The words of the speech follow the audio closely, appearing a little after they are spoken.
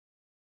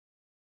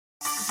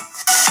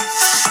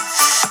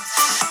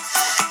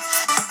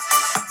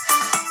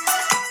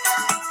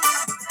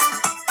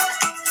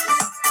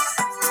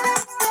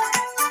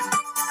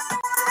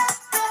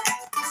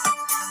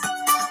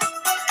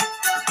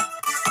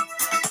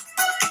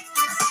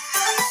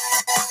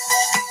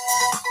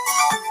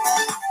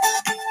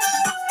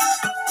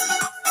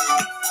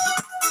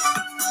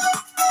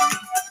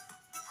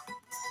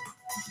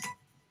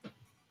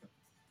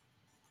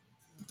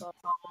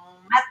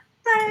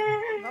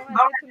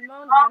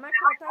vraiment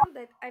contente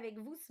d'être avec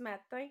vous ce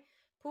matin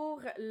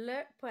pour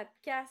le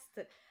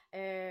podcast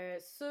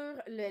sur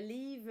le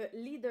livre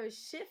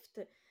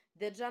Leadershift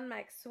de John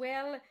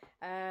Maxwell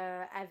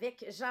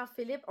avec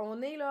Jean-Philippe.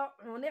 On est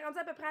rendu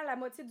à peu près à la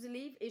moitié du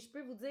livre et je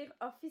peux vous dire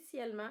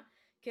officiellement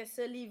que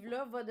ce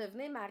livre-là va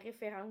devenir ma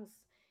référence.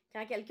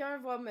 Quand quelqu'un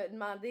va me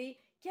demander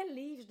quel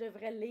livre je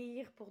devrais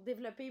lire pour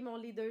développer mon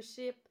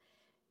Leadershift.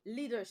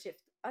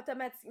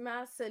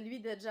 Automatiquement, celui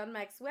de John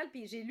Maxwell.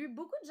 Puis j'ai lu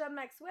beaucoup de John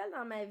Maxwell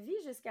dans ma vie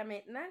jusqu'à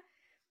maintenant,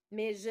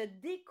 mais je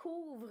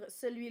découvre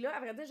celui-là. À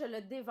vrai dire, je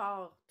le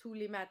dévore tous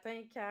les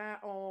matins quand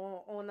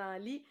on en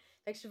lit.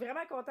 Fait que je suis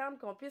vraiment contente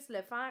qu'on puisse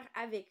le faire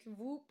avec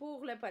vous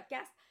pour le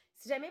podcast.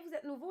 Si jamais vous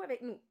êtes nouveau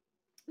avec nous,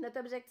 notre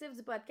objectif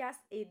du podcast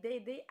est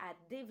d'aider à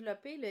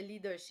développer le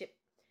leadership.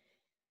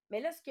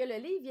 Mais là, ce que le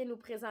livre vient nous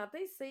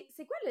présenter,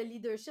 c'est quoi le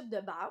leadership de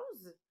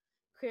base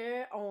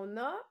qu'on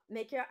a,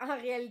 mais qu'en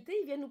réalité,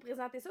 il vient nous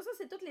présenter ça. Ça,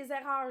 c'est toutes les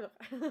erreurs.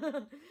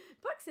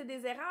 Pas que c'est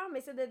des erreurs,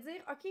 mais c'est de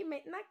dire, OK,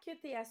 maintenant que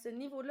tu es à ce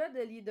niveau-là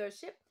de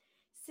leadership,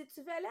 si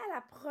tu veux aller à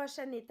la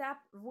prochaine étape,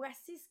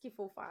 voici ce qu'il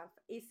faut faire.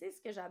 Et c'est ce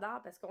que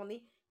j'adore parce qu'on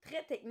est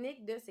très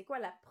technique de c'est quoi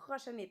la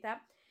prochaine étape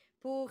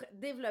pour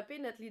développer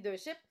notre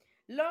leadership.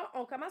 Là,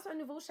 on commence un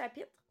nouveau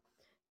chapitre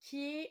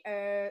qui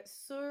est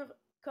sur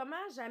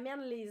comment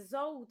j'amène les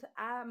autres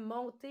à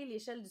monter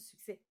l'échelle du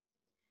succès.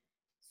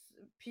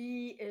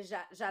 Puis,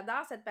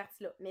 j'adore cette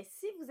partie-là. Mais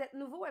si vous êtes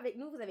nouveau avec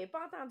nous, vous n'avez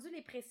pas entendu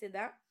les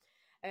précédents,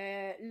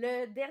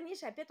 le dernier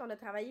chapitre, on a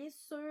travaillé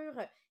sur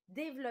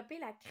développer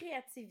la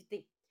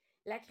créativité.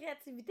 La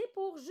créativité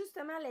pour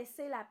justement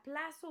laisser la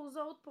place aux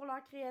autres pour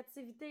leur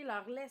créativité,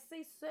 leur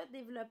laisser se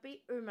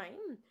développer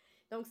eux-mêmes.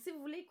 Donc, si vous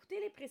voulez écouter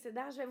les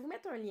précédents, je vais vous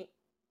mettre un lien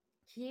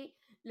qui est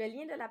le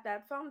lien de la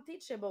plateforme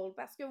Teachable.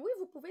 Parce que oui,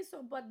 vous pouvez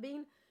sur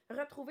Podbean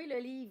retrouver le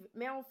livre,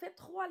 mais on fait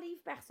 3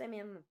 livres par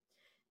semaine.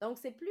 Donc,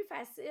 c'est plus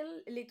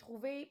facile les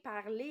trouver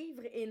par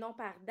livre et non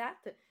par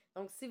date.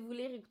 Donc, si vous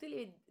voulez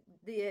écouter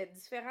des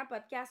différents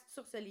podcasts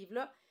sur ce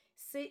livre-là,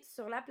 c'est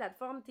sur la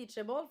plateforme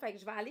Teachable. Fait que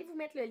je vais aller vous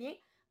mettre le lien.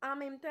 En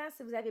même temps,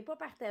 si vous n'avez pas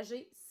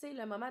partagé, c'est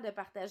le moment de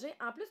partager.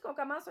 En plus qu'on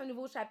commence un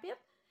nouveau chapitre,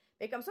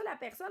 mais comme ça, la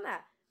personne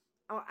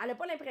elle n'a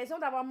pas l'impression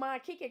d'avoir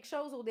manqué quelque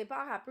chose au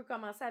départ. Elle peut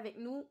commencer avec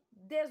nous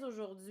dès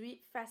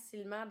aujourd'hui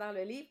facilement dans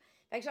le livre.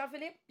 Fait que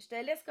Jean-Philippe, je te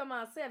laisse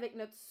commencer avec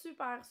notre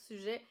super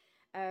sujet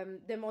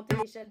de monter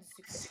l'échelle du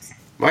succès.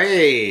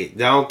 Oui,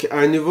 donc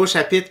un nouveau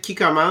chapitre qui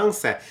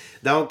commence.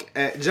 Donc,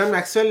 John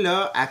Maxwell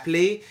l'a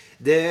appelé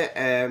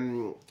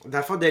dans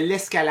le fond, de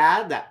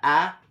l'escalade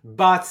à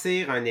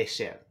bâtir une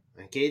échelle.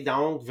 OK?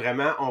 Donc,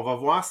 vraiment, on va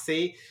voir,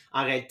 c'est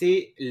en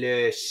réalité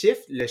le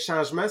shift, le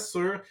changement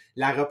sur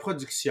la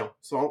reproduction,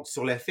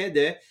 sur le fait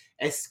de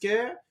est-ce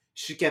que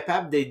je suis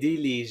capable d'aider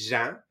les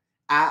gens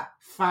à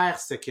faire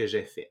ce que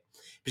je fais.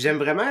 Puis j'aime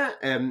vraiment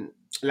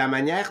la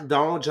manière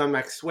dont John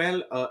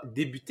Maxwell a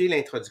débuté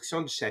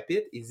l'introduction du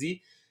chapitre. Il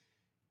dit,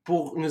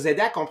 pour nous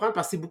aider à comprendre,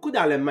 parce que c'est beaucoup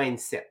dans le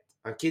mindset.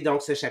 OK?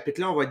 Donc, ce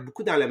chapitre-là, on va être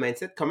beaucoup dans le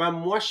mindset. Comment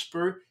moi, je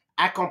peux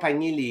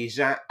accompagner les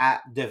gens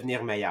à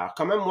devenir meilleurs?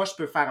 Comment moi, je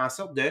peux faire en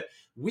sorte de,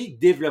 oui,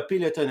 développer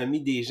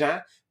l'autonomie des gens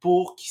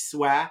pour qu'ils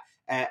soient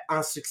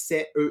en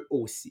succès eux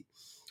aussi.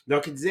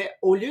 Donc, il disait,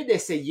 au lieu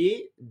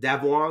d'essayer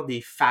d'avoir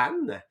des fans,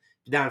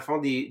 dans le fond,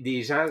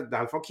 des gens,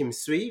 dans le fond, qui me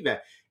suivent,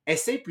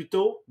 essaie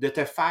plutôt de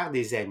te faire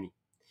des amis.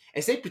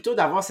 Essaye plutôt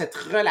d'avoir cette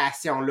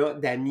relation-là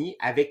d'amis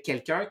avec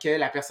quelqu'un que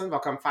la personne va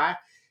comme faire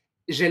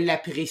je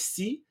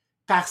l'apprécie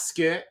parce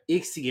que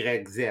X,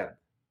 Y, Z.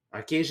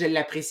 OK? Je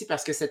l'apprécie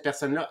parce que cette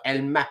personne-là,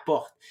 elle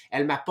m'apporte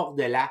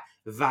de la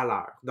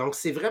valeur. Donc,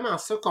 c'est vraiment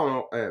ça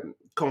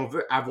qu'on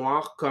veut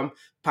avoir comme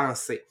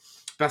pensée.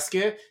 Parce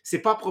que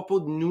c'est pas à propos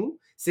de nous,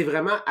 c'est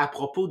vraiment à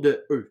propos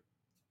de eux.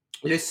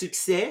 Le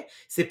succès,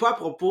 c'est pas à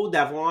propos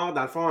d'avoir,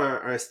 dans le fond,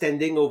 un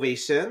standing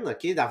ovation,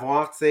 OK?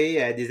 D'avoir, tu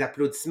sais, des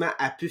applaudissements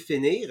à pu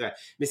finir,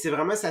 mais c'est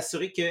vraiment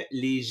s'assurer que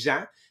les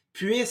gens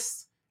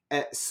puissent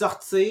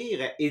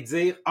sortir et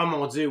dire « Oh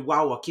mon Dieu,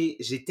 wow, OK,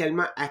 j'ai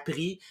tellement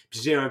appris,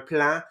 puis j'ai un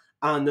plan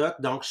en note,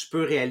 donc je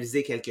peux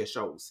réaliser quelque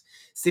chose. »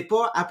 C'est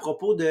pas à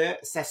propos de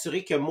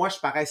s'assurer que moi, je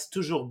paraisse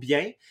toujours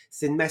bien,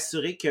 c'est de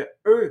m'assurer que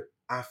eux,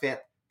 en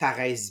fait,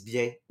 paraissent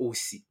bien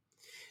aussi.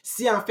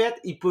 Si en fait,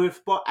 ils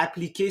peuvent pas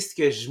appliquer ce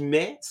que je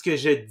mets, ce que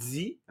je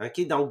dis,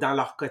 OK, donc dans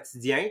leur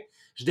quotidien,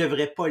 je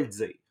devrais pas le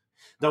dire.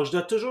 Donc, je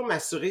dois toujours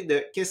m'assurer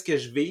de qu'est-ce que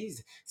je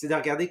vise, c'est de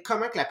regarder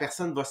comment que la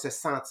personne va se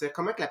sentir,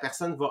 comment que la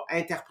personne va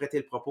interpréter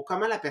le propos,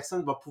 comment la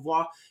personne va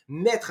pouvoir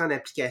mettre en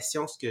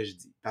application ce que je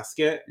dis. Parce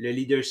que le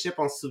leadership,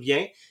 on se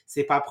souvient,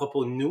 c'est pas à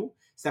propos de nous,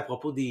 c'est à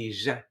propos des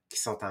gens qui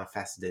sont en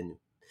face de nous.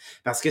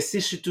 Parce que si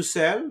je suis tout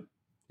seul,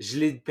 je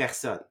lead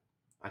personne.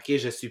 OK,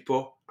 je suis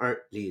pas un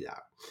leader.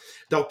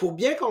 Donc, pour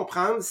bien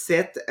comprendre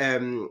cette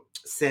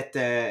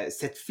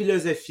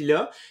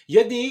philosophie-là, il y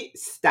a des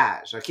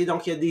stages, OK?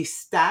 Donc, il y a des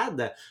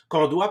stades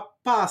qu'on doit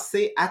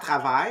passer à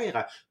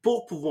travers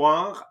pour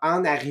pouvoir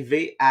en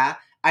arriver à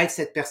être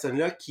cette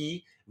personne-là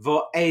qui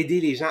va aider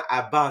les gens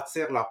à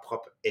bâtir leur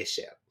propre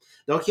échelle.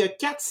 Donc, il y a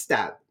 4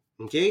 stades,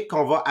 OK?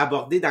 Qu'on va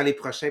aborder dans les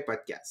prochains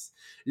podcasts.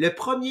 Le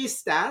premier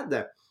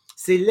stade,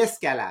 c'est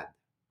l'escalade.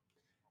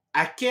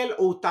 À quelle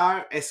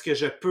hauteur est-ce que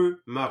je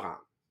peux me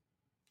rendre?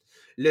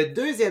 Le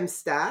deuxième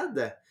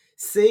stade,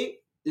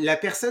 c'est la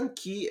personne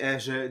qui,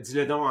 je dis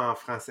le nom en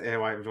français,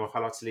 ouais, il va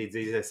falloir que tu les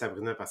dises,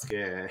 Sabrina, parce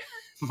que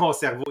mon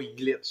cerveau, il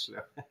glitch,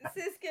 là.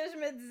 C'est ce que je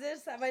me disais,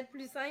 ça va être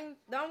plus simple.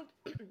 Donc,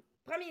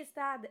 premier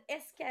stade,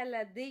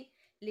 escalader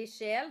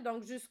l'échelle.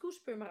 Donc, jusqu'où je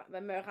peux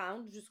me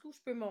rendre, jusqu'où je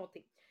peux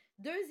monter.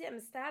 Deuxième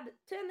stade,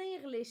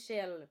 tenir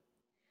l'échelle.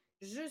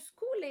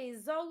 Jusqu'où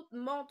les autres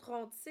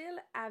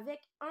monteront-ils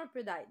avec un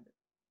peu d'aide?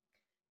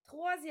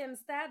 Troisième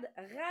stade,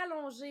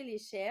 rallonger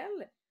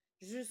l'échelle.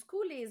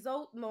 Jusqu'où les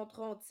autres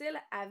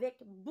monteront-ils avec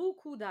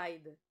beaucoup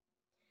d'aide?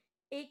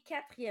 Et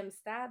quatrième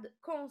stade,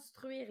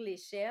 construire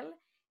l'échelle.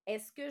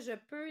 Est-ce que je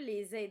peux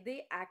les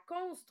aider à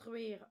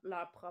construire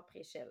leur propre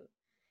échelle?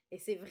 Et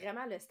c'est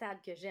vraiment le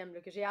stade que j'aime,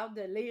 là, que j'ai hâte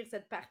de lire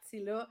cette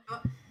partie-là,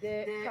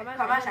 de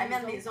comment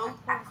j'amène les autres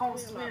à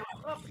construire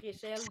leur propre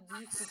échelle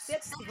du succès,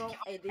 puis qui vont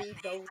aider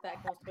d'autres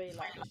à construire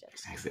leur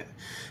échelle.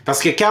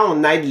 Parce que quand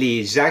on aide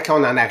les gens,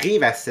 quand on en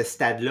arrive à ce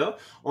stade-là,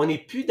 on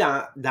n'est plus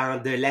dans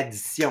de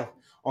l'addition.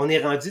 On est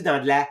rendu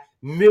dans de la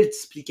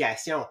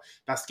multiplication.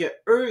 Parce que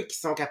eux qui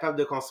sont capables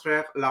de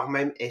construire leur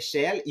même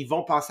échelle, ils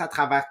vont passer à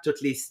travers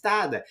tous les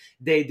stades,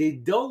 d'aider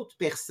d'autres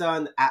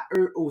personnes à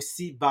eux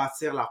aussi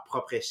bâtir leur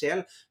propre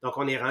échelle. Donc,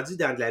 on est rendu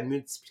dans de la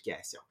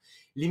multiplication.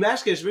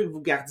 L'image que je veux que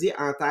vous gardiez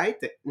en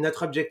tête,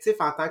 notre objectif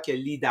en tant que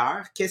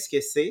leader, qu'est-ce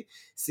que c'est?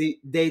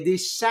 C'est d'aider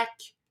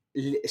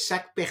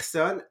chaque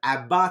personne à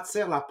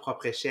bâtir leur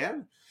propre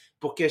échelle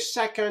pour que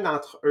chacun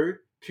d'entre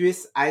eux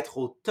puisse être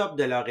au top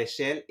de leur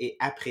échelle et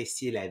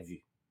apprécier la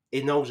vue.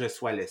 Et non que je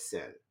sois le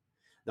seul.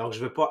 Donc, je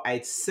veux pas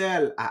être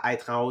seul à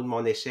être en haut de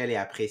mon échelle et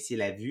apprécier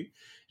la vue.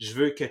 Je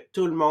veux que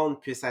tout le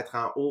monde puisse être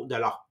en haut de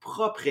leur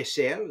propre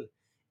échelle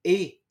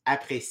et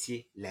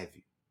apprécier la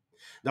vue.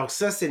 Donc,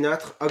 ça, c'est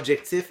notre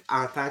objectif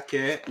en tant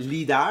que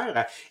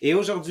leader. Et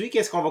aujourd'hui,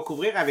 qu'est-ce qu'on va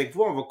couvrir avec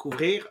vous? On va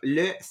couvrir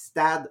le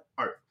stade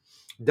 1.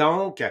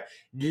 Donc,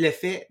 le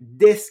fait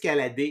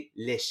d'escalader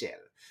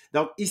l'échelle.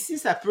 Donc, ici,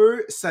 ça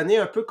peut sonner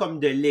un peu comme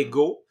de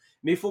l'ego,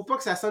 mais il ne faut pas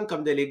que ça sonne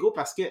comme de l'ego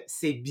parce que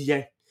c'est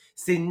bien.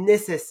 C'est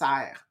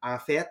nécessaire, en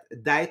fait,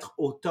 d'être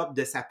au top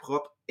de sa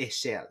propre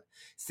échelle.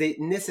 C'est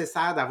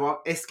nécessaire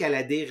d'avoir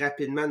escaladé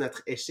rapidement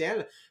notre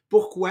échelle.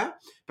 Pourquoi?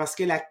 Parce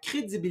que la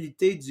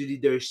crédibilité du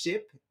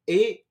leadership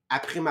est, à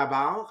prime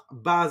abord,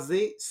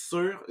 basée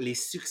sur les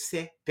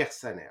succès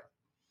personnels.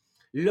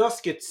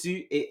 Lorsque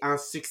tu es en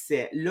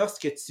succès,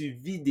 lorsque tu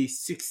vis des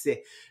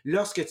succès,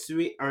 lorsque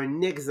tu es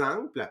un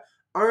exemple,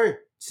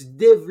 tu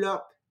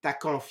développes ta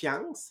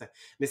confiance,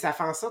 mais ça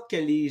fait en sorte que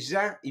les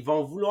gens, ils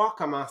vont vouloir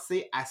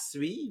commencer à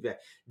suivre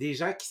des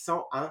gens qui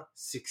sont en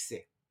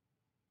succès.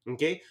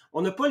 OK?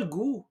 On n'a pas le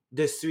goût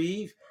de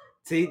suivre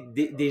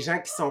des gens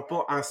qui sont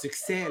pas en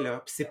succès, là.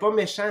 Puis c'est pas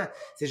méchant.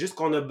 C'est juste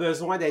qu'on a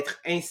besoin d'être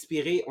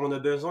inspiré. On a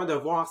besoin de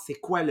voir c'est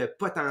quoi le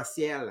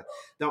potentiel.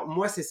 Donc,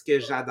 moi, c'est ce que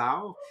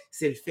j'adore.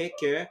 C'est le fait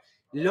que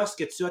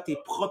lorsque tu as tes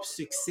propres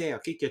succès,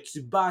 OK, que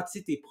tu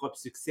bâtis tes propres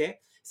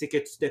succès, c'est que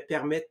tu te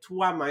permets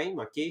toi-même,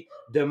 OK,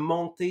 de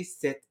monter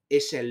cette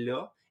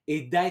échelle-là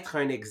et d'être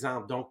un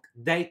exemple. Donc,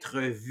 d'être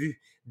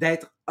vu,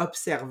 d'être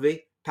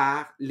observé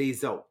par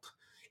les autres.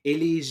 Et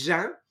les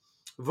gens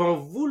vont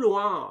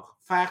vouloir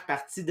faire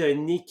partie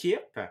d'une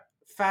équipe,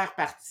 faire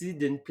partie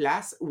d'une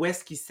place où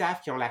est-ce qu'ils savent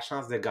qu'ils ont la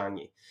chance de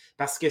gagner.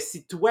 Parce que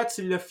si toi,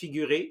 tu l'as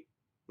figuré,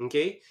 OK,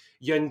 il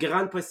y a une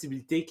grande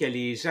possibilité que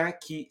les gens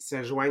qui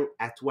se joignent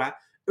à toi,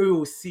 eux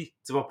aussi,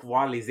 tu vas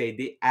pouvoir les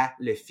aider à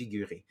le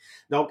figurer.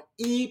 Donc,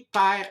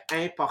 hyper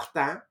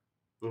important,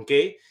 OK,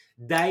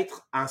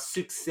 d'être en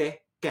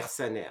succès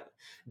personnel.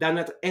 Dans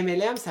notre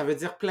MLM, ça veut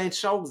dire plein de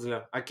choses,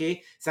 là, OK?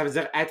 Ça veut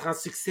dire être en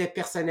succès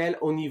personnel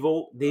au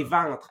niveau des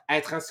ventes,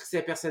 être en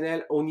succès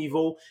personnel au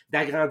niveau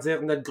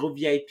d'agrandir notre groupe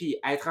VIP,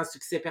 être en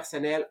succès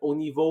personnel au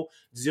niveau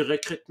du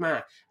recrutement.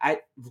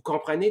 Vous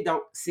comprenez?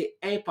 Donc, c'est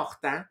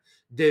important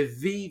de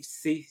vivre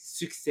ces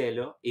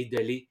succès-là et de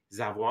les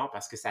avoir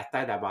parce que ça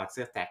t'aide à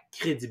bâtir ta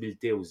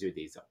crédibilité aux yeux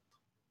des autres.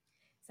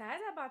 Ça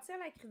aide à bâtir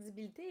la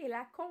crédibilité et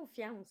la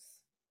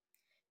confiance.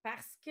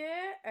 Parce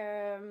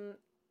que,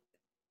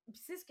 puis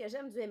c'est ce que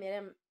j'aime du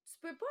MLM, tu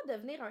peux pas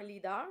devenir un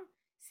leader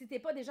si tu n'es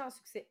pas déjà en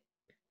succès.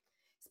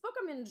 C'est pas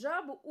comme une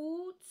job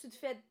où tu te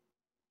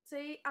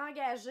fais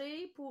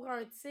engager pour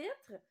un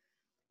titre,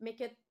 mais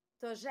que tu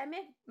n'as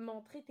jamais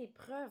montré tes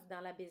preuves dans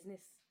la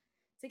business.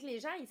 Tu sais que les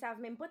gens, ils savent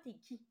même pas t'es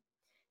qui.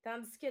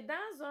 Tandis que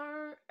dans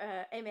un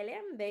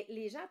MLM, ben,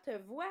 les gens te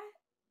voient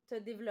te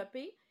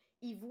développer,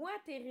 ils voient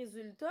tes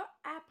résultats,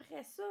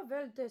 après ça,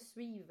 veulent te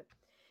suivre.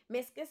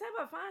 Mais ce que ça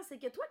va faire, c'est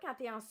que toi, quand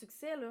tu es en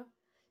succès, là,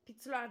 puis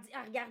que tu leur dis,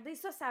 ah, regardez,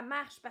 ça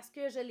marche parce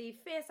que je l'ai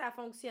fait, ça a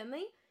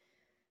fonctionné,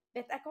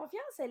 ben, ta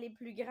confiance, elle est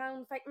plus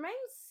grande. Fait que même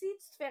si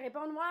tu te fais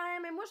répondre, ouais,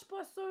 mais moi, je suis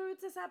pas sûre,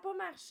 ça n'a pas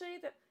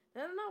marché.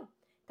 Non, non, non.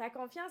 Ta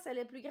confiance, elle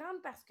est plus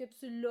grande parce que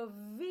tu l'as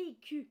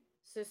vécu,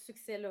 ce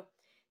succès-là.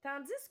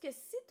 Tandis que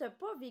si tu n'as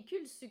pas vécu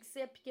le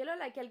succès, puis que là, il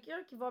y a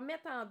quelqu'un qui va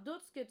mettre en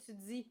doute ce que tu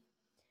dis,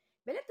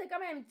 ben là, tu as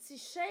comme un petit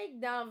shake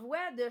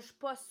d'envoi de je suis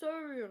pas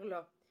sûre,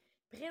 là.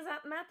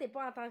 Présentement, tu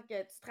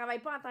travailles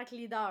pas en tant que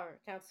leader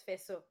quand tu fais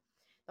ça.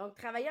 Donc,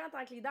 travailler en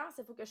tant que leader,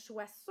 c'est faut que je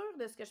sois sûre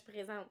de ce que je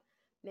présente.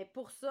 Mais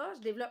pour ça,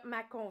 je développe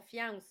ma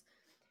confiance.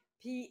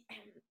 Puis,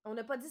 on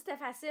n'a pas dit que c'était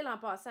facile en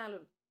passant, là.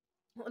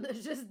 On a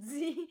juste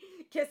dit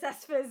que ça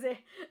se faisait.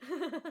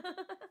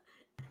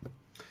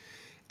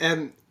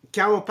 Euh,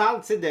 Quand on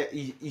parle, tu sais,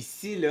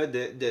 ici, là,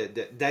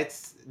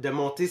 de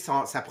monter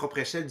sa propre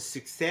échelle du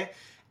succès,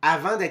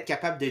 avant d'être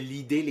capable de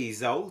leader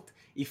les autres,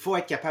 il faut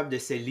être capable de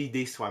se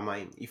leader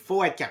soi-même. Il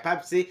faut être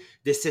capable, tu sais,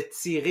 de se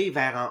tirer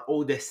vers en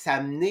haut, de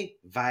s'amener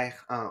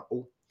vers en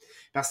haut.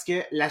 Parce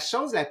que la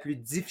chose la plus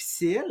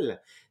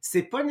difficile,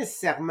 c'est pas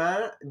nécessairement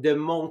de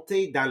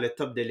monter dans le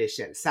top de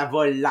l'échelle. Ça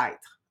va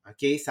l'être,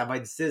 OK? Ça va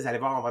être difficile, vous allez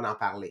voir, on va en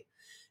parler.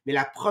 Mais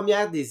la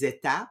première des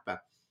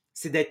étapes,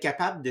 c'est d'être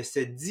capable de se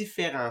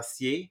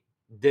différencier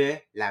de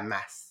la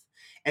masse.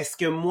 Est-ce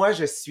que moi,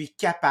 je suis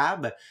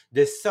capable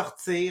de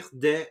sortir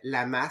de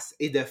la masse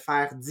et de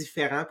faire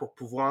différent pour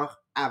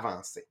pouvoir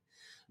avancer?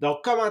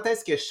 Donc, comment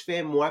est-ce que je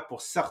fais, moi,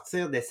 pour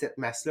sortir de cette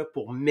masse-là,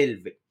 pour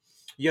m'élever?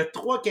 Il y a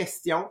 3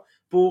 questions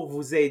pour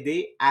vous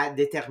aider à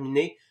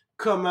déterminer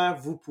comment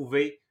vous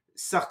pouvez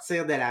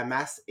sortir de la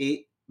masse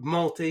et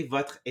monter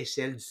votre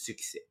échelle du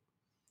succès.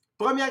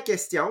 Première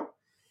question,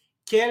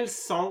 quelles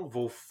sont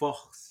vos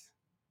forces?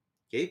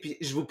 Okay? Puis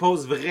je vous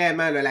pose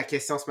vraiment là, la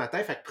question ce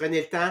matin. Fait que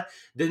prenez le temps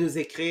de nous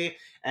écrire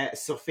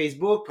sur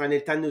Facebook, prenez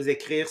le temps de nous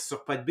écrire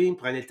sur Podbean,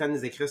 prenez le temps de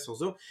nous écrire sur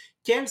Zoom.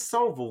 Quelles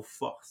sont vos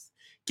forces?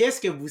 Qu'est-ce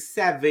que vous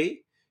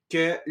savez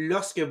que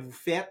lorsque vous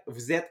faites,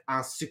 vous êtes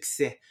en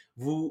succès?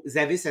 Vous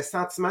avez ce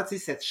sentiment, tu sais,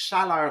 cette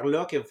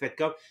chaleur-là que vous faites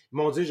comme,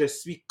 mon Dieu, je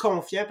suis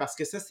confiant parce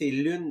que ça, c'est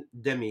l'une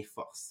de mes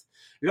forces.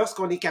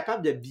 Lorsqu'on est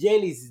capable de bien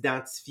les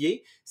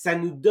identifier, ça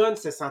nous donne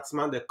ce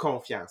sentiment de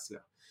confiance-là.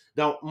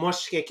 Donc, moi, je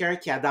suis quelqu'un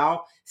qui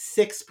adore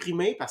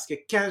s'exprimer parce que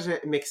quand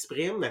je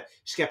m'exprime,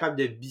 je suis capable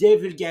de bien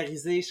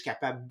vulgariser, je suis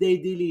capable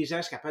d'aider les gens,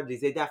 je suis capable de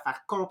les aider à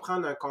faire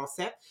comprendre un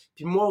concept.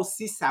 Puis moi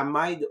aussi, ça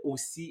m'aide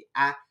aussi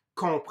à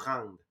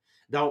comprendre.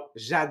 Donc,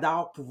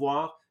 j'adore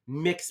pouvoir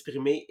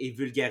m'exprimer et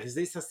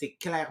vulgariser. Ça, c'est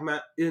clairement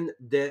une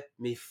de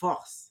mes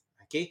forces.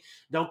 OK?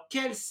 Donc,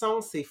 quelles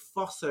sont ces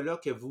forces-là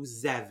que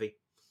vous avez?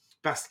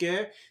 Parce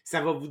que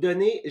ça va vous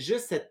donner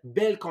juste cette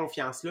belle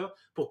confiance-là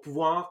pour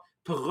pouvoir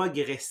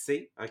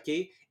progresser, OK,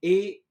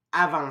 et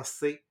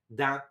avancer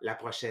dans la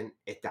prochaine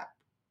étape.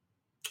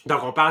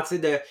 Donc, on parle, tu sais,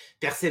 de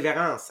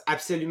persévérance.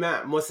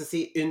 Absolument. Moi, ça,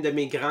 c'est une de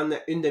mes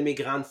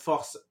grandes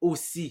forces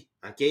aussi.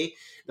 OK?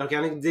 Donc, il y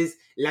en a qui disent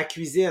la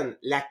cuisine,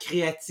 la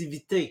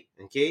créativité.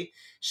 OK? Je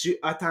suis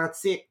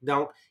authentique.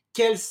 Donc,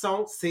 quelles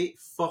sont ces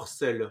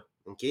forces-là?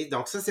 OK?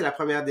 Donc, ça, c'est la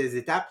première des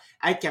étapes.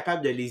 Être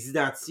capable de les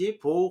identifier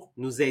pour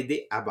nous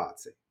aider à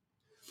bâtir.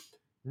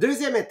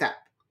 Deuxième étape.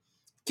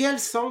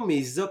 Quelles sont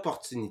mes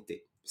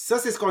opportunités? Ça,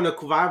 c'est ce qu'on a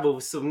couvert, vous vous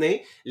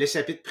souvenez, le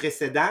chapitre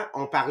précédent,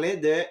 on parlait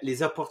de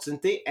les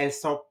opportunités, elles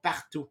sont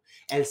partout.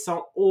 Elles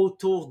sont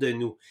autour de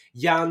nous.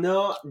 Il y en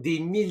a des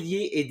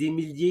milliers et des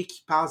milliers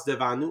qui passent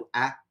devant nous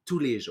à tous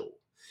les jours.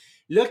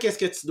 Là, qu'est-ce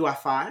que tu dois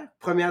faire?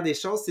 Première des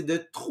choses, c'est de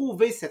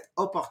trouver cette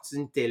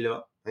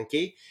opportunité-là, OK,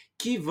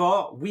 qui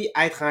va, oui,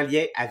 être en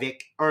lien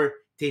avec,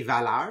 tes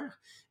valeurs,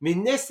 mais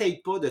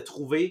n'essaye pas de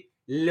trouver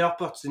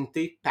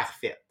l'opportunité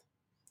parfaite.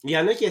 Il y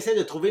en a qui essaient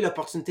de trouver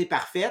l'opportunité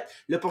parfaite,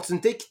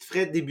 l'opportunité qui te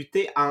ferait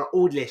débuter en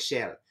haut de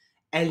l'échelle.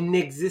 Elle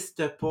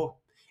n'existe pas.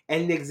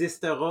 Elle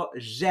n'existera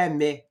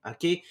jamais,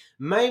 OK?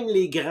 Même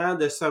les grands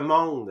de ce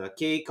monde,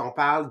 OK? Qu'on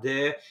parle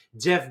de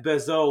Jeff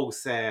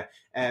Bezos,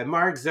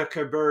 Mark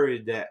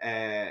Zuckerberg,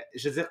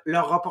 je veux dire,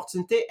 leur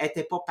opportunité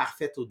n'était pas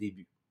parfaite au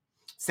début.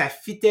 Ça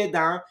fitait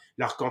dans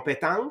leurs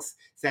compétences,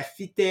 ça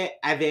fitait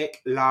avec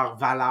leurs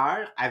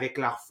valeurs, avec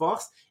leurs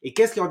forces. Et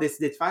qu'est-ce qu'ils ont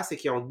décidé de faire? C'est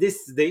qu'ils ont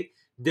décidé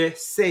de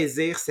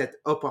saisir cette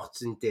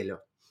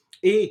opportunité-là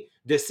et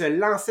de se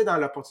lancer dans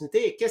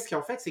l'opportunité. Et qu'est-ce qu'ils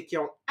ont fait? C'est qu'ils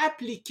ont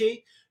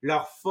appliqué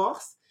leurs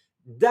forces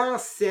dans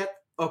cette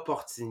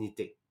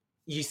opportunité.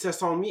 Ils se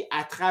sont mis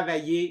à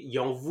travailler, ils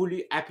ont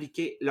voulu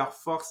appliquer leurs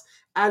forces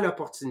à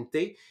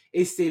l'opportunité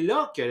et c'est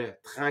là que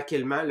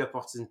tranquillement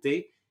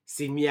l'opportunité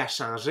s'est mise à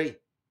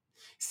changer,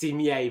 s'est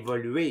mis à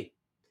évoluer,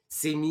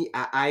 s'est mis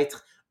à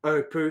être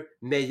un peu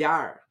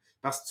meilleur.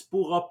 Parce que tu ne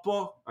pourras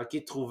pas,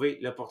 OK, trouver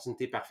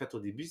l'opportunité parfaite au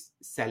début,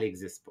 ça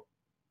n'existe pas.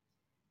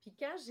 Puis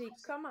quand j'ai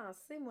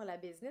commencé, moi, la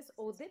business,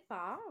 au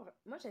départ,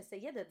 moi,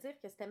 j'essayais de dire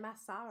que c'était ma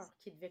sœur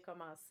qui devait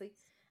commencer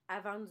à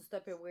vendre du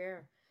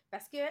Tupperware.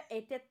 Parce qu'elle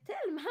était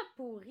tellement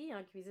pourrie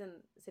en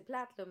cuisine. C'est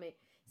plate, là, mais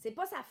c'est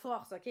pas sa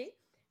force, OK?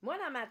 Moi,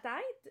 dans ma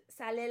tête,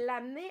 ça allait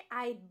l'amener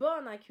à être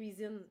bonne en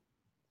cuisine.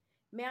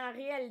 Mais en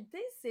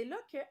réalité, c'est là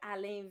qu'à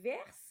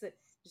l'inverse,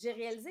 j'ai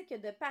réalisé que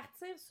de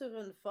partir sur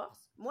une force,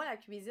 moi, la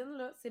cuisine,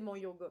 là, c'est mon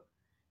yoga.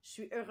 Je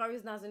suis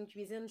heureuse dans une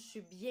cuisine, je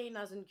suis bien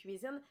dans une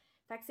cuisine.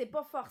 Fait que c'est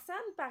pas forçant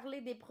de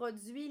parler des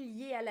produits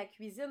liés à la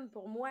cuisine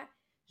pour moi.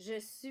 Je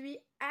suis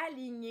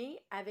alignée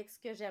avec ce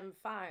que j'aime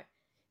faire.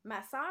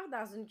 Ma soeur,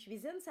 dans une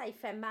cuisine, ça y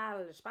fait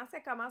mal. Je pense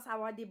qu'elle commence à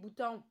avoir des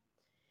boutons.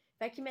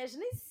 Fait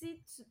qu'imaginez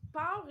si tu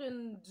pars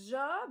une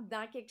job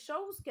dans quelque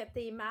chose que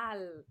t'es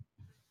mal.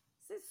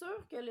 C'est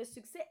sûr que le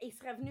succès, il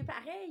serait venu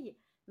pareil,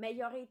 mais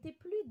il aurait été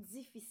plus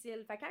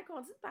difficile. Fait que quand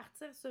on dit de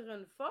partir sur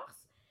une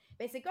force,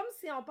 ben c'est comme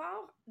si on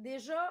part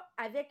déjà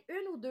avec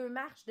une ou deux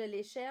marches de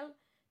l'échelle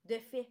de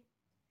fait.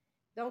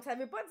 Donc, ça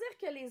ne veut pas dire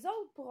que les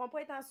autres ne pourront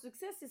pas être en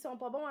succès s'ils ne sont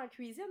pas bons en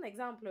cuisine,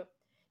 exemple. Là.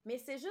 Mais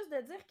c'est juste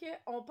de dire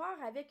qu'on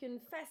part avec une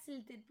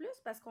facilité de plus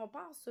parce qu'on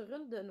part sur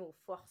une de nos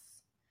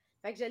forces.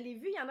 Fait que je l'ai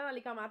vu, il y en a dans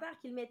les commentaires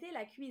qui mettaient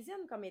la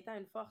cuisine comme étant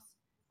une force.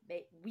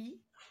 Ben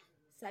oui,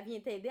 ça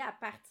vient t'aider à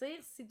partir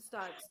si tu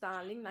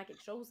t'enlignes dans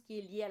quelque chose qui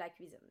est lié à la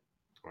cuisine.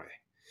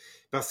 Ouais.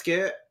 Parce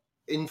que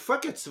une fois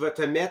que tu vas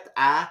te mettre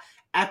à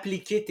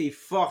appliquer tes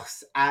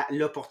forces à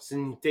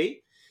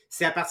l'opportunité,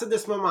 c'est à partir de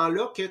ce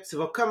moment-là que tu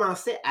vas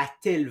commencer à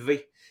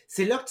t'élever.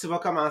 C'est là que tu vas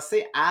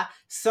commencer à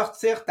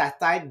sortir ta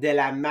tête de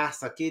la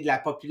masse, OK, de la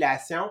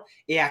population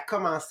et à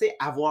commencer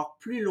à voir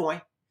plus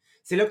loin.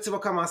 C'est là que tu vas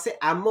commencer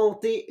à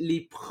monter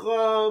les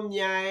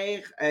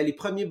premiers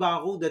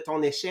barreaux de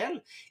ton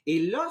échelle.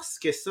 Et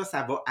lorsque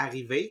ça va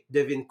arriver,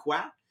 devine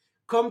quoi?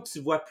 Comme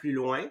tu vois plus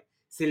loin,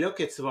 c'est là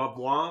que tu vas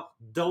voir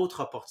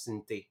d'autres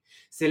opportunités.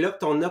 C'est là que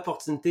ton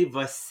opportunité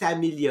va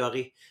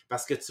s'améliorer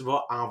parce que tu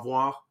vas en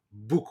voir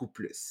beaucoup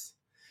plus.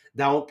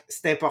 Donc,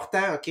 c'est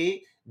important, OK,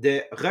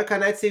 de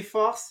reconnaître ses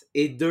forces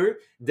et deux,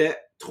 de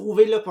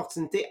trouver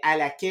l'opportunité à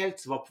laquelle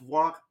tu vas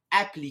pouvoir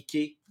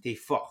appliquer tes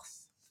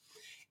forces.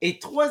 Et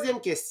troisième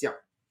question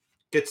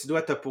que tu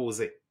dois te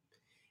poser.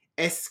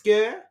 Est-ce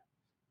que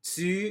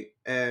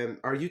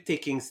are you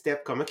taking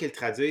steps? Comment qu'ils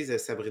traduisent,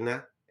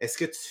 Sabrina? Est-ce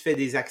que tu fais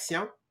des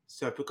actions?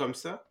 C'est un peu comme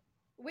ça?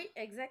 Oui,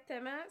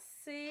 exactement.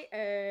 C'est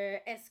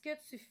est-ce que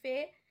tu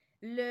fais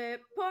le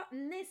pas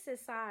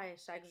nécessaire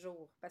chaque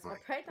jour? Parce qu'on Ouais,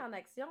 peut être en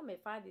action, mais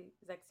faire des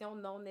actions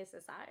non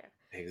nécessaires.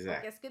 Donc,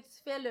 exact. est-ce que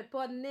tu fais le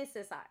pas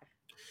nécessaire?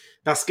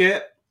 Parce que,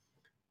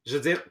 je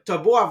veux dire, t'as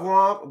beau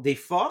avoir des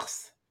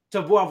forces,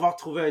 t'as beau avoir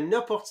trouvé une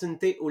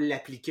opportunité où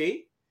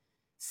l'appliquer,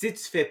 si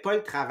tu fais pas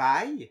le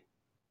travail,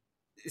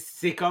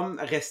 c'est comme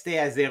rester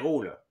à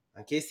zéro, là.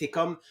 OK? C'est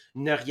comme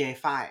ne rien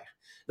faire.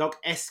 Donc,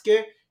 est-ce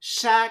que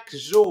chaque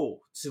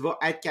jour, tu vas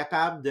être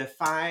capable de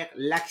faire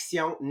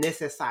l'action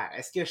nécessaire?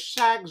 Est-ce que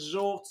chaque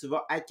jour, tu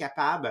vas être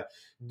capable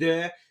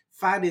de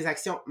faire des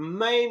actions,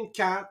 même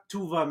quand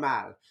tout va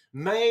mal,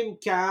 même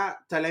quand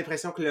tu as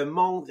l'impression que le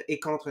monde est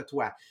contre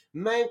toi,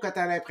 même quand tu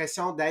as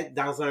l'impression d'être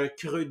dans un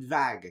creux de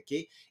vague, OK?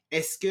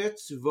 Est-ce que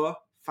tu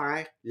vas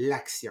faire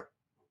l'action?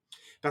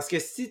 Parce que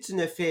si tu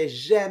ne fais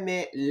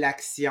jamais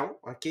l'action,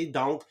 OK,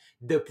 donc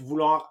de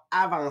vouloir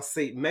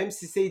avancer, même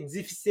si c'est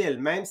difficile,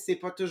 même si c'est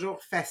pas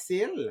toujours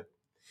facile,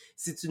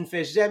 si tu ne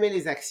fais jamais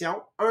les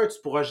actions, un, tu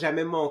pourras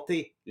jamais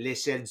monter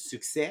l'échelle du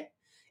succès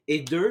et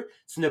deux,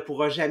 tu ne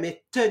pourras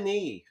jamais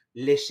tenir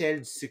l'échelle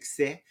du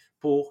succès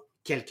pour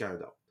quelqu'un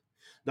d'autre.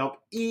 Donc,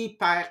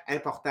 hyper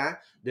important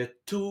de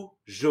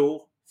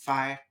toujours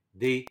faire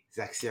des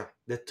actions,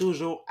 de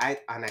toujours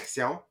être en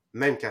action,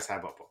 même quand ça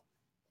ne va pas.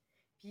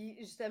 Puis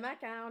justement,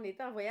 quand on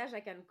était en voyage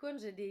à Cancun,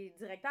 j'ai des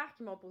directeurs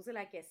qui m'ont posé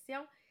la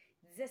question.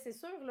 Ils disaient, c'est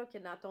sûr là, que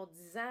dans ton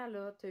 10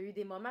 ans, tu as eu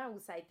des moments où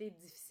ça a été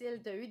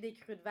difficile, tu as eu des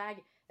creux de vague.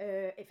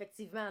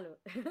 Effectivement, là,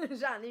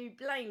 j'en ai eu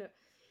plein. Là.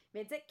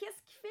 Mais disais,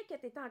 qu'est-ce qui fait que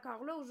tu es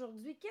encore là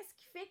aujourd'hui? Qu'est-ce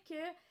qui fait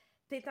que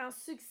tu es en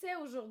succès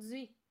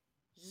aujourd'hui?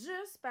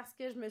 Juste parce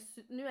que je me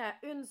suis tenue à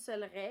une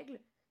seule règle,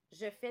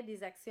 je fais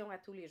des actions à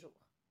tous les jours.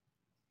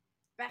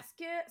 Parce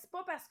que c'est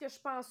pas parce que je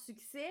pense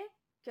succès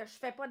que je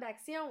fais pas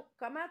d'action.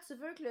 Comment tu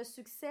veux que le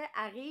succès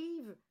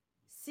arrive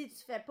si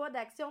tu fais pas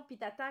d'action puis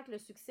t'attends que le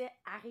succès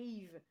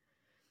arrive?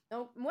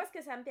 Donc, moi, ce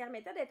que ça me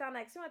permettait d'être en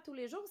action à tous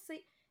les jours,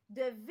 c'est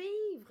de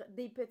vivre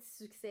des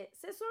petits succès.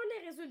 C'est sûr,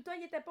 les résultats,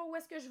 ils n'étaient pas où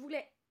est-ce que je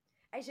voulais.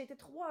 Hey, j'ai été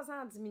 3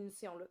 ans en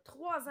diminution. Là.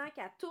 3 ans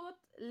qu'à tous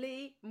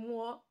les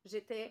mois,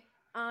 j'étais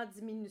en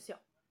diminution.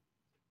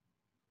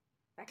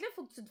 Fait que là, il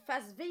faut que tu te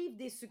fasses vivre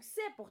des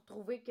succès pour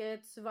trouver que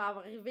tu vas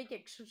arriver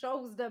quelque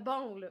chose de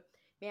bon. Là.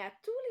 Mais à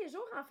tous les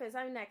jours, en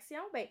faisant une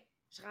action, ben,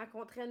 je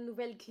rencontrais une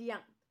nouvelle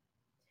cliente.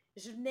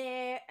 Je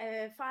venais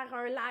faire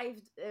un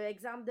live,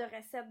 exemple de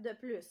recette de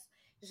plus.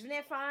 Je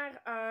venais faire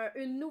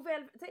une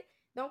nouvelle.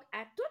 Donc,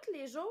 à tous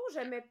les jours, je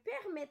me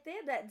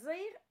permettais de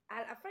dire,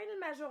 à la fin de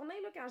ma journée,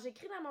 là, quand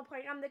j'écris dans mon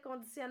programme de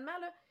conditionnement,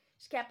 là,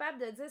 je suis capable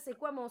de dire c'est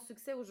quoi mon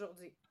succès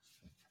aujourd'hui.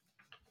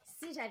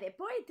 Si j'avais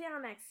pas été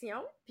en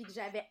action, puis que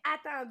j'avais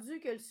attendu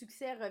que le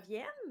succès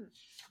revienne,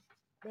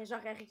 ben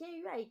j'aurais rien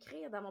eu à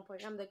écrire dans mon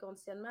programme de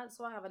conditionnement le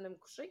soir avant de me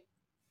coucher.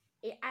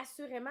 Et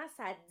assurément,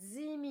 ça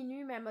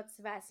diminue ma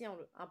motivation.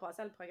 Là. En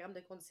passant, le programme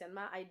de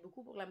conditionnement aide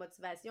beaucoup pour la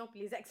motivation et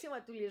les actions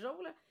à tous les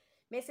jours. Là.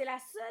 Mais c'est la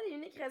seule et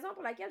unique raison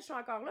pour laquelle je suis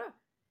encore là.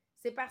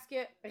 C'est parce que,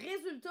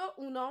 résultat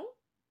ou non,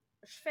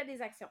 je fais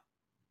des actions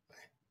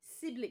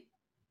ciblées.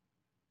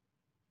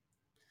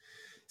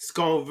 Ce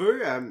qu'on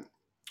veut,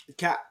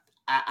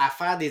 à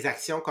faire des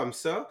actions comme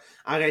ça,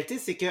 en réalité,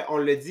 c'est qu'on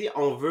le dit,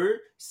 on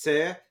veut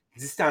se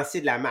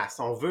distancier de la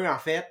masse. On veut, en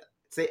fait,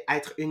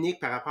 être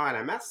unique par rapport à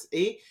la masse.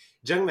 Et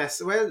John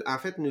Maxwell, en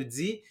fait, nous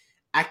dit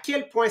à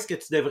quel point est-ce que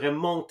tu devrais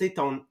monter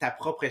ta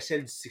propre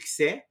échelle du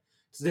succès.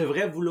 Tu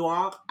devrais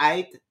vouloir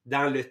être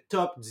dans le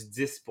top du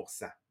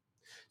 10%.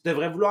 Tu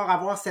devrais vouloir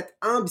avoir cette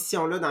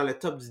ambition-là dans le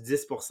top du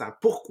 10%.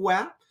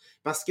 Pourquoi?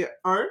 Parce que,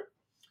 un,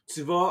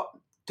 tu vas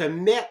te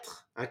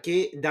mettre, OK,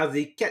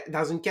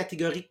 dans une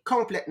catégorie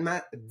complètement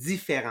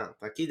différente,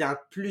 OK, dans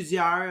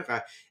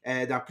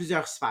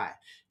plusieurs sphères,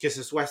 que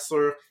ce soit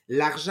sur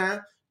l'argent,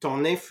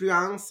 ton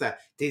influence,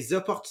 tes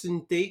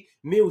opportunités,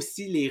 mais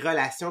aussi les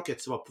relations que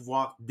tu vas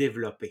pouvoir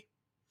développer.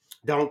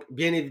 Donc,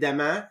 bien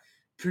évidemment,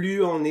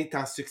 plus on est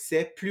en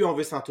succès, plus on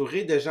veut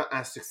s'entourer de gens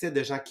en succès,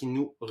 de gens qui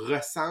nous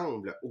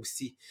ressemblent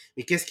aussi.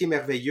 Mais qu'est-ce qui est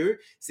merveilleux,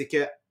 c'est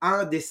que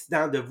en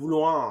décidant de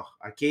vouloir,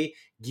 OK,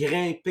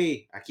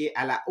 grimper, OK,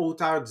 à la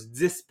hauteur du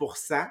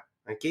 10%,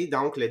 OK,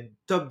 donc le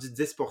top du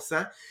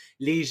 10%,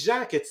 les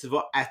gens que tu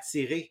vas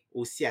attirer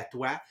aussi à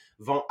toi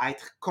vont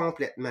être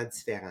complètement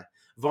différents,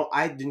 vont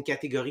être d'une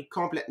catégorie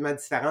complètement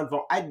différente,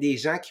 vont être des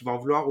gens qui vont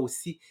vouloir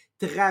aussi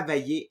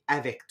travailler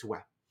avec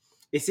toi.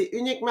 Et c'est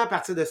uniquement à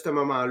partir de ce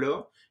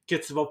moment-là que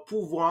tu vas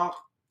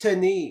pouvoir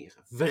tenir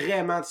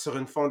vraiment sur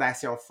une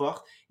fondation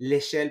forte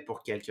l'échelle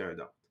pour quelqu'un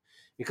d'autre.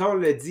 Mais comme on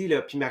le dit,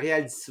 là, puis Maria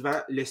le dit souvent,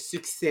 le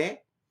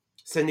succès,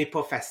 ce n'est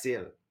pas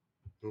facile.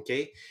 OK?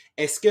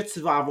 Est-ce que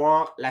tu vas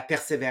avoir la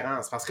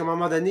persévérance? Parce qu'à un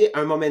moment donné,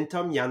 un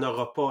momentum, il n'y en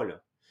aura pas.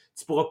 Là.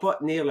 Tu ne pourras pas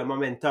tenir le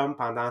momentum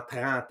pendant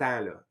 30 ans.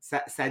 Là.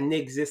 Ça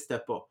n'existe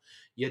pas.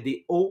 Il y a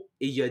des hauts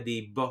et il y a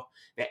des bas.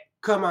 Mais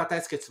comment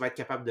est-ce que tu vas être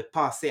capable de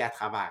passer à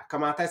travers?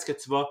 Comment est-ce que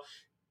tu vas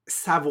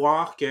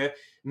savoir que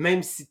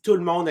même si tout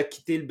le monde a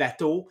quitté le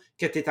bateau,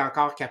 que tu es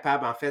encore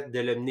capable, en fait, de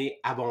le mener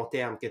à bon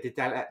terme, que tu es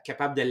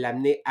capable de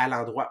l'amener à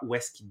l'endroit où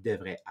est-ce qu'il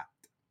devrait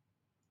être.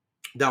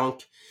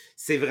 Donc,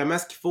 c'est vraiment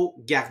ce qu'il faut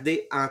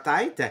garder en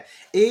tête.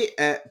 Et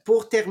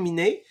pour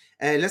terminer,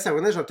 là,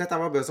 Sabrina, je vais peut-être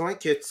avoir besoin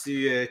que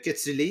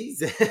tu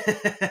lises,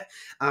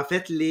 en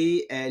fait,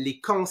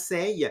 les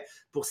conseils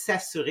pour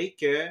s'assurer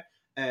que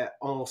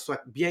on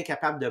soit bien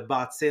capable de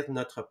bâtir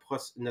notre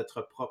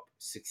propre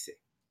succès.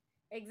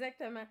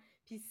 Exactement.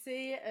 Puis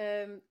c'est,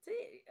 tu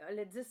sais,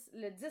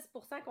 le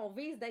 10% qu'on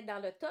vise d'être dans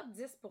le top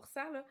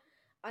 10%, là,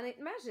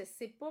 honnêtement, je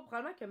sais pas,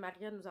 probablement que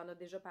Maria nous en a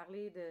déjà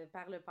parlé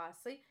par le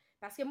passé,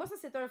 parce que moi, ça,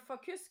 c'est un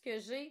focus que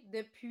j'ai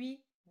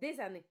depuis des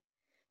années.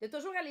 De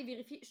toujours aller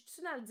vérifier, je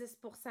suis dans le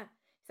 10%.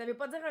 Ça veut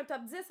pas dire un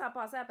top 10 en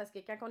passant, parce que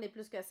quand on est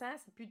plus que 100,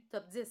 c'est plus de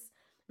top 10.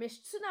 Mais je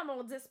suis dans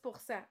mon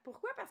 10%.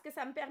 Pourquoi? Parce que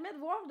ça me permet de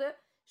voir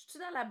je suis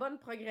dans la bonne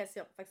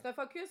progression. Fait que c'est un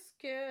focus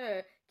qui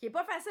est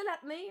pas facile à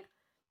tenir,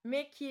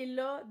 mais qui est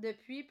là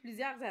depuis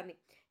plusieurs années.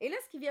 Et là,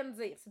 ce qu'il vient de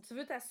dire, si tu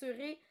veux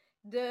t'assurer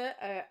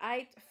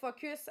d'être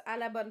focus à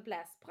la bonne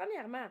place,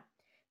 premièrement,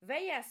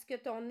 veille à ce que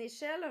ton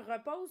échelle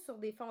repose sur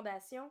des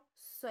fondations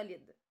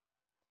solides.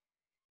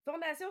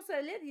 Fondations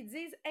solides, ils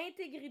disent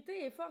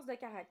intégrité et force de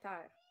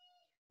caractère.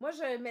 Moi,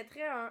 je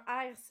mettrais un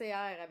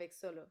RCR avec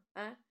ça, là.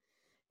 Hein?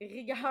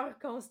 Rigueur,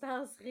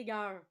 constance,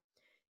 rigueur.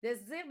 De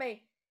se dire, ben,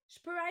 je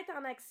peux être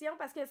en action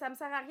parce que ça me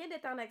sert à rien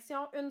d'être en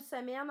action une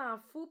semaine en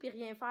fou puis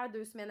rien faire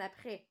 2 semaines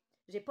après.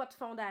 J'ai pas de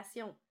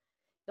fondation.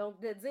 Donc,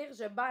 de dire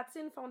je bâtis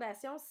une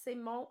fondation, c'est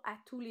mon à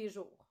tous les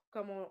jours,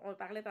 comme on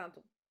parlait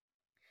tantôt.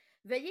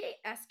 Veillez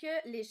à ce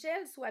que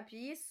l'échelle soit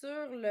appuyée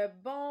sur le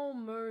bon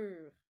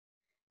mur,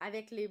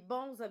 avec les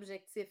bons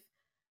objectifs.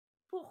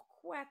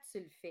 Pourquoi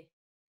tu le fais?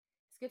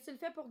 Est-ce que tu le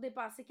fais pour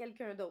dépasser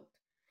quelqu'un d'autre?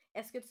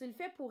 Est-ce que tu le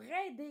fais pour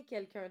aider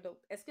quelqu'un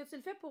d'autre? Est-ce que tu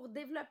le fais pour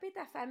développer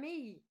ta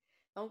famille?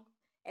 Donc,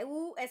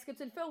 ou est-ce que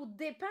tu le fais aux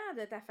dépens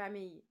de ta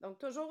famille? Donc,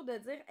 toujours de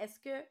dire, est-ce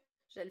que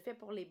je le fais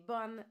pour les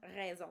bonnes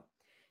raisons?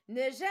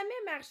 Ne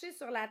jamais marcher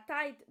sur la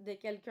tête de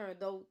quelqu'un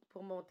d'autre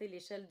pour monter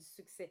l'échelle du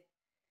succès.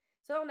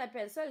 Ça, on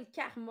appelle ça le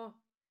karma.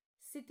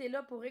 Si tu es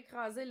là pour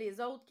écraser les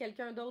autres,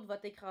 quelqu'un d'autre va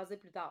t'écraser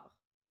plus tard.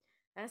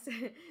 Hein?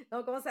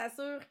 Donc, on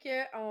s'assure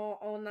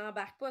qu'on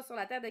n'embarque pas sur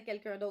la tête de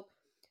quelqu'un d'autre.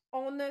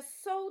 On ne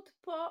saute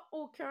pas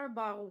aucun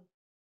barreau.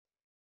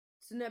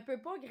 Tu ne peux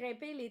pas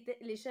grimper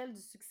l'échelle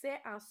du succès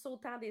en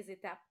sautant des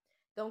étapes.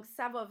 Donc,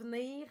 ça va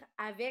venir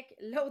avec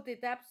l'autre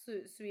étape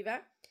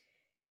suivante,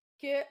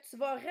 que tu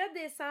vas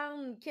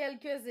redescendre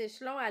quelques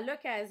échelons à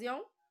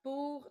l'occasion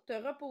pour te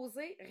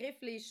reposer,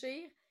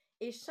 réfléchir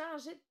et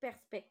changer de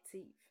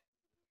perspective.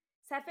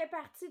 Ça fait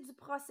partie du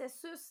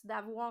processus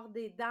d'avoir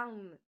des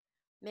downs.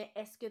 Mais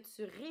est-ce que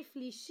tu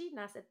réfléchis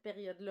dans cette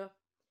période-là?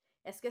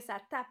 Est-ce que ça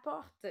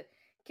t'apporte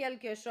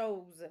quelque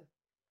chose?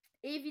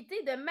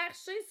 Éviter de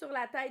marcher sur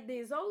la tête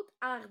des autres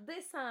en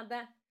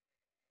redescendant.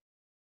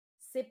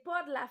 C'est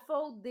pas de la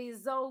faute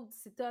des autres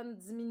si tu as une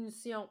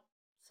diminution.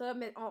 Ça,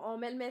 on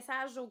met le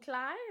message au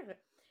clair.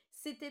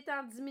 Si tu es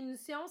en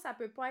diminution, ça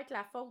peut pas être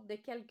la faute de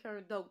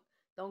quelqu'un d'autre.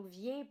 Donc,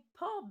 viens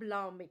pas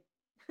blâmer.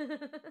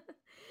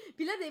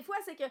 Puis là, des fois,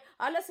 c'est que,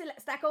 ah là,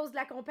 c'est à cause de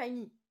la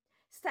compagnie.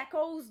 C'est à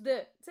cause de.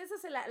 Tu sais, ça,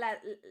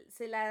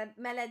 c'est la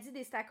maladie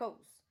des stacos.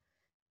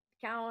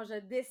 Quand je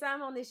descends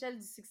mon échelle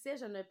du succès,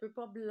 je ne peux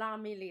pas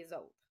blâmer les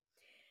autres.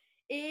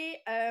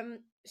 Et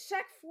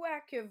chaque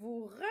fois que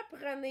vous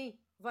reprenez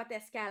votre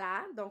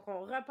escalade, donc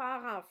on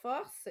repart en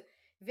force,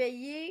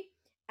 veillez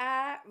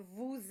à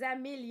vous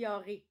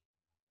améliorer.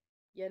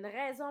 Il y a une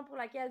raison pour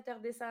laquelle tu es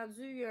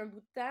redescendu il y a un bout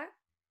de temps.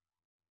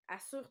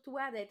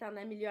 Assure-toi d'être en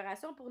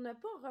amélioration pour ne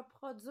pas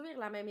reproduire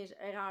la même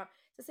erreur.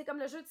 Ça, c'est comme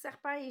le jeu de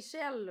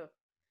serpent-échelle.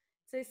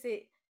 Tu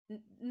sais,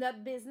 Notre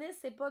business,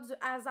 c'est pas du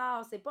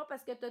hasard. C'est pas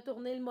parce que tu as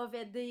tourné le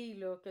mauvais dé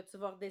là, que tu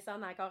vas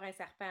redescendre encore un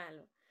serpent.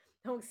 Là.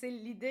 Donc, c'est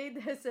l'idée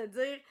de se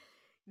dire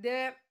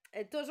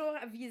de toujours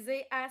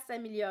viser à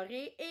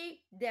s'améliorer.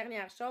 Et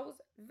dernière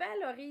chose,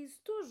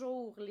 valorise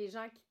toujours les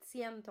gens qui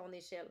tiennent ton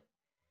échelle.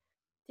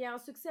 Tu es en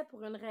succès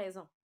pour une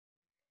raison.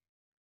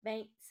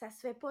 Ben, ça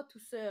se fait pas tout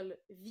seul.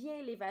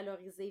 Viens les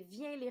valoriser,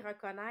 viens les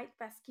reconnaître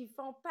parce qu'ils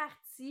font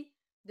partie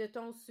de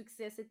ton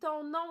succès. C'est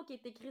ton nom qui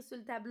est écrit sur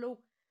le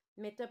tableau,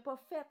 mais tu n'as pas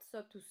fait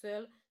ça tout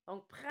seul.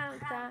 Donc, prends le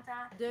temps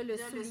de le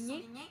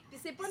souligner. Puis,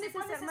 c'est pas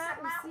nécessairement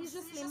aussi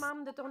juste les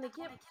membres de ton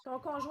équipe. Ton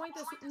conjoint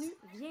t'a soutenu,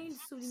 viens le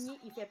souligner.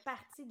 Il fait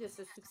partie de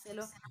ce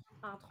succès-là,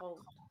 entre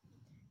autres.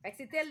 Fait que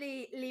c'était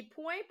les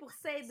points pour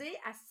s'aider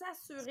à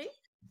s'assurer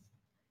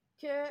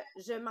que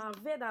je m'en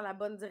vais dans la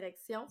bonne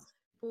direction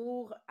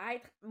pour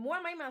être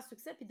moi-même en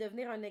succès puis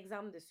devenir un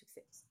exemple de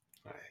succès.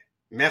 Ouais.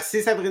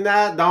 Merci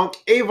Sabrina. Donc,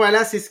 et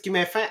voilà, c'est ce qui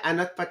met fin à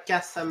notre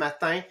podcast ce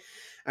matin.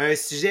 Un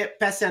sujet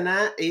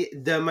passionnant et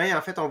demain,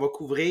 en fait, on va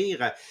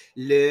couvrir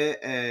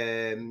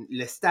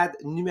le stade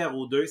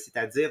numéro 2,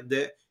 c'est-à-dire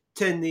de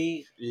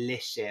tenir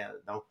l'échelle.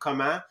 Donc,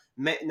 comment,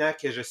 maintenant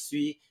que je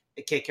suis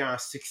quelqu'un en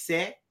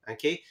succès,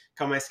 OK,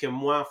 comment est-ce que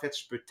moi, en fait,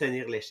 je peux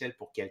tenir l'échelle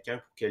pour quelqu'un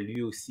pour que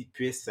lui aussi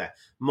puisse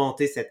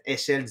monter cette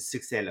échelle du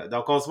succès-là.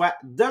 Donc, on se voit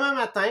demain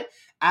matin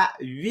à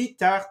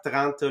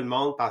 8h30 tout le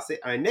monde. Passez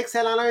un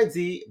excellent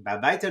lundi. Bye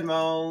bye tout le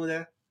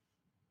monde.